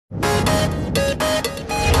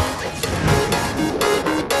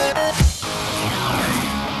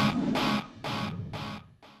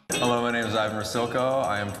Hello, my name is Ivan Rosilko.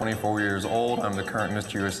 I am 24 years old. I'm the current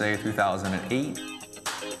Mr. USA 2008.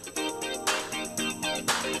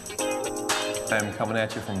 I'm coming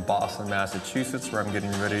at you from Boston, Massachusetts, where I'm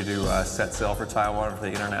getting ready to set sail for Taiwan for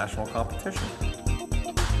the international competition.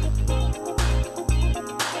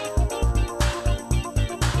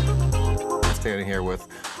 Standing here with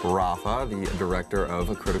Rafa, the director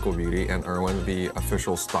of Critical Beauty, and Erwin, the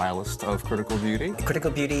official stylist of Critical Beauty.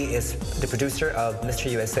 Critical Beauty is the producer of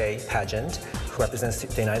Mr. USA pageant, who represents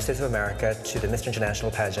the United States of America to the Mr.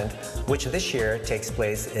 International pageant, which this year takes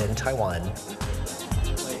place in Taiwan.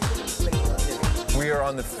 We are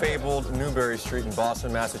on the fabled Newbury Street in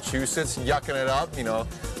Boston, Massachusetts, yucking it up. You know,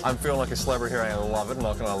 I'm feeling like a celebrity here. I love it. I'm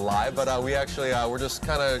not gonna lie, but we actually we're just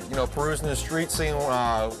kind of perusing the street, seeing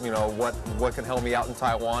what can help me out in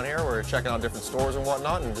Taiwan here. We're checking out different stores and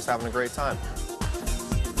whatnot, and just having a great time.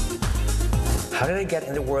 How did I get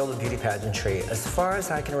in the world of beauty pageantry? As far as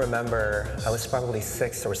I can remember, I was probably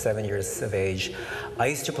 6 or 7 years of age. I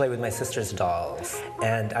used to play with my sister's dolls,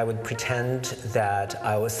 and I would pretend that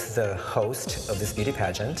I was the host of this beauty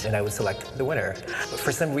pageant, and I would select the winner. But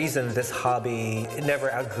for some reason, this hobby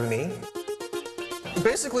never outgrew me.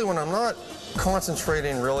 Basically, when I'm not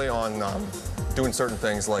concentrating really on doing certain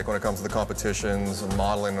things, like when it comes to the competitions and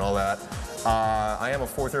modeling and all that, I am a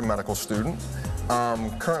fourth-year medical student.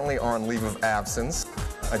 Currently on leave of absence.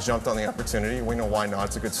 I jumped on the opportunity. We know why not.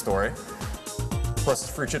 It's a good story. Plus,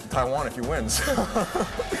 it's free trip to Taiwan if you win.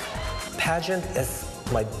 Pageant is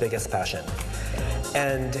my biggest passion.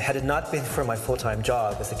 And had it not been for my full-time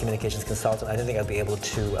job as a communications consultant, I didn't think I'd be able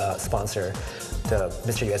to sponsor the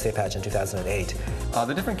Mr. USA pageant 2008.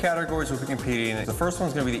 The different categories we'll be competing in. The first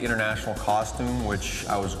one's going to be the international costume, which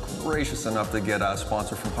I was gracious enough to get a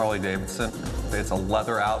sponsor from Harley-Davidson. It's a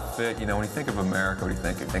leather outfit. You know, when you think of America, what do you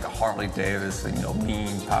think? You think of Harley-Davidson, you know,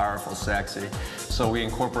 mean, powerful, sexy. So we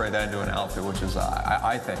incorporate that into an outfit, which is,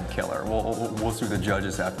 I think, killer. We'll see what the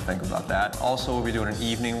judges have to think about that. Also, we'll be doing an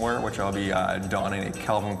evening wear, which I'll be donning a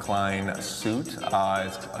Calvin Klein suit.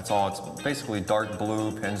 It's basically dark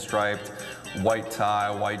blue, pinstriped, white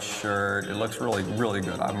tie, white shirt. It looks really, really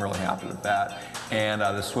good. I'm really happy with that. And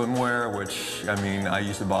the swimwear, which, I mean, I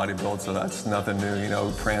used to bodybuild, so that's nothing new, you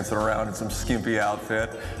know, prancing around in some skimpy outfit.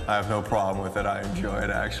 I have no problem with it. I enjoy it,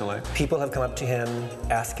 actually. People have come up to him,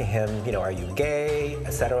 asking him, you know, are you gay,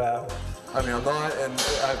 etc. I mean, I'm not, and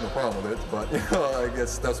I have no problem with it, but, you know, I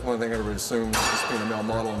guess that's one thing everybody assumes, just being a male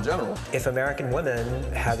model in general. If American women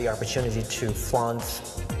have the opportunity to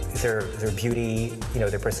flaunt their beauty, you know,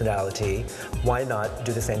 their personality, why not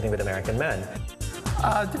do the same thing with American men?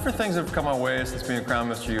 Different things have come my way since being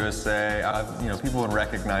crowned Mr. USA. You know, people have been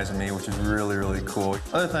recognizing me, which is really, really cool.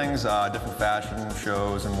 Other things, different fashion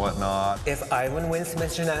shows and whatnot. If Ivan wins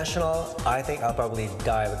Mr. International, I think I'll probably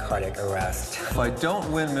die of a cardiac arrest. If I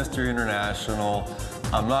don't win Mr. International,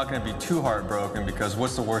 I'm not going to be too heartbroken, because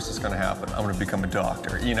what's the worst that's going to happen? I'm going to become a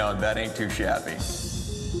doctor. You know, that ain't too shabby.